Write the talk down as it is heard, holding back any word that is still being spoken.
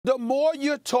The more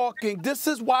you're talking, this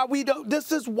is why we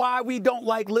don't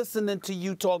like listening to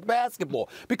you talk basketball.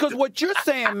 Because what you're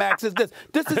saying, Max, is this.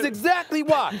 This is exactly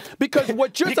why. Because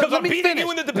what you're saying, let me finish.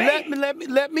 You in the debate.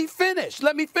 Let me finish.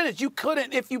 Let me finish. You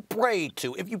couldn't if you prayed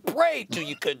to. If you prayed to,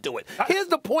 you couldn't do it. Here's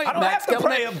the point, I don't Max. have to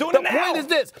pray. I'm doing the it now. point is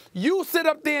this. You sit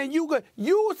up there and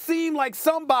you seem like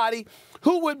somebody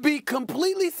who would be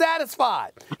completely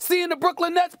satisfied seeing the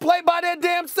Brooklyn Nets play by their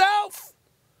damn self.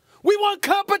 We want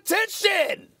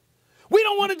competition. We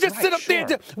don't want to just sit up there.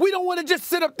 We don't want to just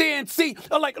sit up there and see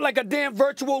like a damn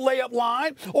virtual layup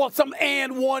line or some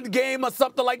and one game or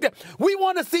something like that. We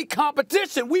want to see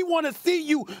competition. We want to see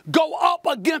you go up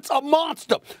against a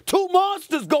monster. Two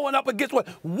monsters going up against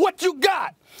what you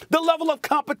got. The level of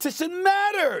competition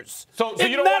matters. So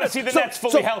you don't want to see the Nets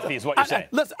fully healthy is what you're saying.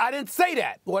 Listen, I didn't say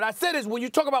that. What I said is when you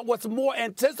talk about what's more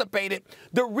anticipated,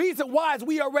 the reason why is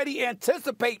we already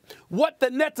anticipate what the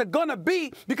Nets are going to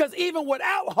be because even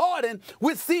without Harden,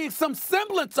 we're seeing some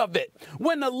semblance of it.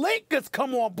 When the Lakers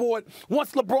come on board,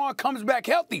 once LeBron comes back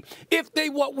healthy, if they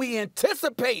what we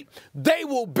anticipate they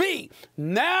will be,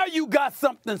 now you got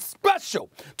something special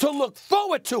to look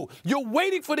forward to. You're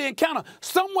waiting for the encounter.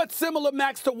 Somewhat similar,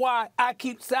 Max, to why I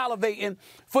keep salivating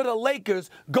for the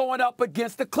Lakers going up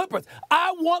against the Clippers.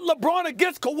 I want LeBron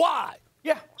against Kawhi.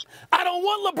 Yeah. I don't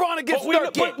want LeBron against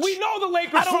Nurkic. But we know the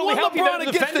Lakers fully healthy. I don't want LeBron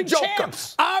against the Joker.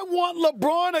 Champs. I want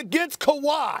LeBron against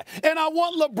Kawhi. And I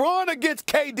want LeBron against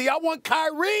KD. I want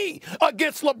Kyrie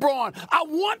against LeBron. I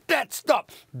want that stuff.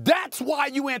 That's why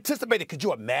you anticipated. Could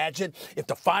you imagine if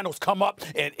the finals come up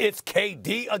and it's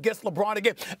KD against LeBron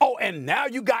again? Oh, and now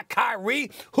you got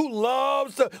Kyrie who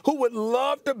would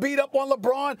love to beat up on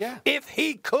LeBron if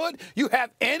he could. You have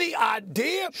any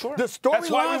idea the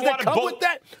storylines that come with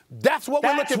that? That's what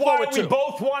we're looking forward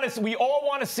to. We all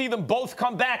want to see them both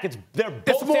come back. They're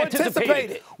both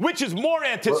anticipated. Which is more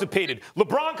anticipated?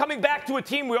 LeBron coming back to a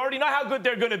team we already know how good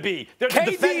they're going to be. They're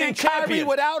the defending champion. Kyrie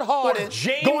without Harden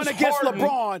going against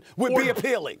LeBron would be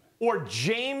appealing. Or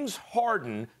James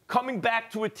Harden coming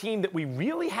back to a team that we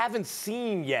really haven't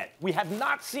seen yet. We have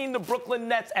not seen the Brooklyn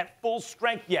Nets at full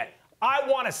strength yet. I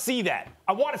want to see that.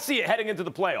 I want to see it heading into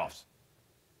the playoffs.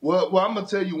 Well, I'm going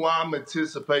to tell you why I'm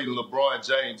anticipating LeBron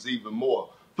James even more.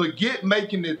 Forget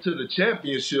making it to the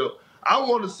championship. I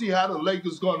want to see how the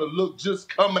Lakers going to look just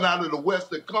coming out of the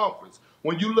Western Conference.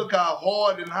 When you look how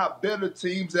hard and how better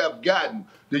teams have gotten,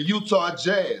 the Utah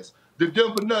Jazz, the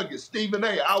Denver Nuggets, Stephen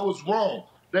A., I was wrong.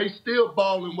 They still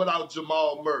balling without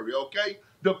Jamal Murray, okay?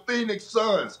 The Phoenix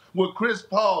Suns with Chris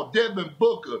Paul, Devin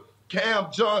Booker,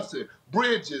 Cam Johnson,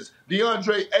 Bridges,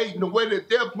 DeAndre Ayton, the way that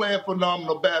they're playing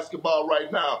phenomenal basketball right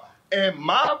now. And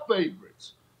my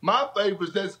favorites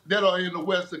that are in the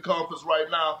Western Conference right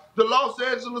now, the Los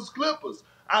Angeles Clippers.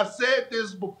 I said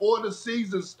this before the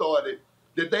season started,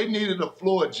 that they needed a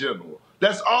floor general.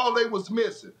 That's all they was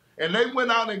missing. And they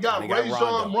went out and got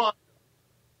Rajon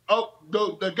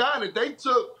Rondo, the guy that they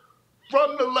took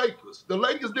from the Lakers. The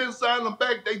Lakers didn't sign him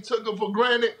back. They took him for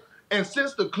granted. And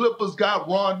since the Clippers got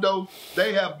Rondo,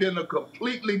 they have been a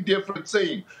completely different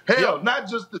team. Hell, not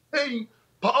just the team,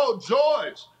 Paul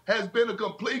George has been a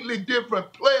completely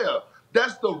different player.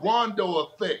 That's the Rondo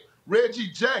effect.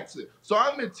 Reggie Jackson. So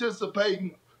I'm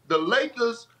anticipating the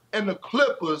Lakers and the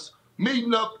Clippers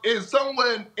meeting up in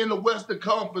somewhere in the Western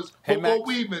Conference before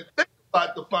we even think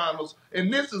about the finals.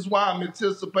 And this is why I'm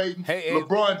anticipating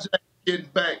LeBron James getting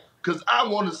back, because I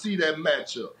want to see that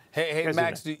matchup. Hey,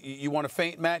 Max, you want to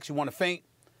faint, Max? You want to faint?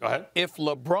 Go ahead. If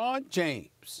LeBron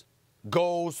James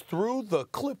goes through the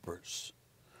Clippers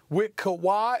with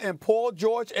Kawhi and Paul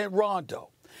George and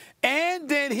Rondo, and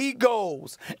then he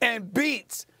goes and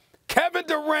beats Kevin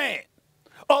Durant,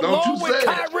 along with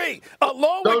Kyrie,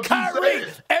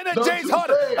 and James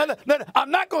Harden.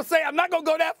 I'm not going to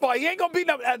go that far. He ain't going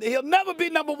to be he'll never be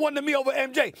number one to me over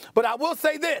MJ. But I will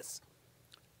say this.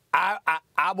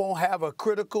 I won't have a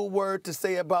critical word to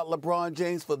say about LeBron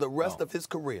James for the rest of his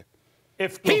career.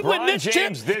 If he wins this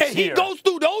chip and he goes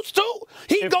through those two,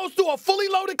 he goes through a fully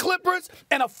loaded Clippers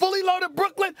and a fully loaded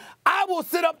Brooklyn, I will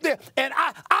sit up there and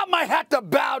I might have to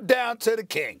bow down to the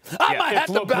king. I might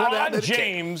have to bow down to the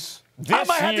king. I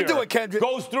might have to do it, Kendrick.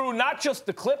 Goes through not just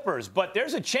the Clippers, but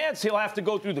there's a chance he'll have to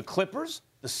go through the Clippers,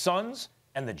 the Suns,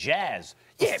 and the Jazz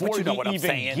before he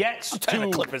even gets to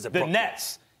the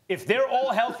Nets. If they're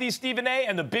all healthy, Stephen A.,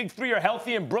 and the big three are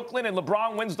healthy in Brooklyn and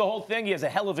LeBron wins the whole thing, he has a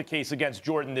hell of a case against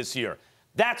Jordan this year.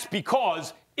 That's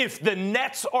because if the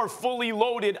Nets are fully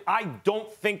loaded, I don't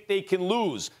think they can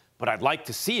lose. But I'd like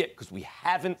to see it because we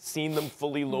haven't seen them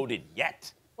fully loaded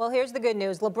yet. Well, here's the good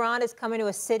news. LeBron is coming to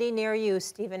a city near you,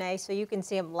 Stephen A., so you can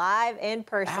see him live in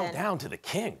person. Bow down to the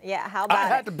king. Yeah, how about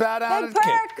it? I had to bow down to Big the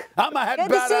king. perk. I'm going to have to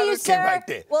Good bow to down see to you, the king sir. right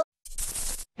there.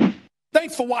 Well,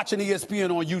 thanks for watching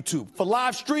ESPN on YouTube. For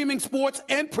live streaming, sports,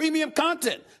 and premium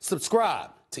content,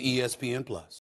 subscribe to ESPN+.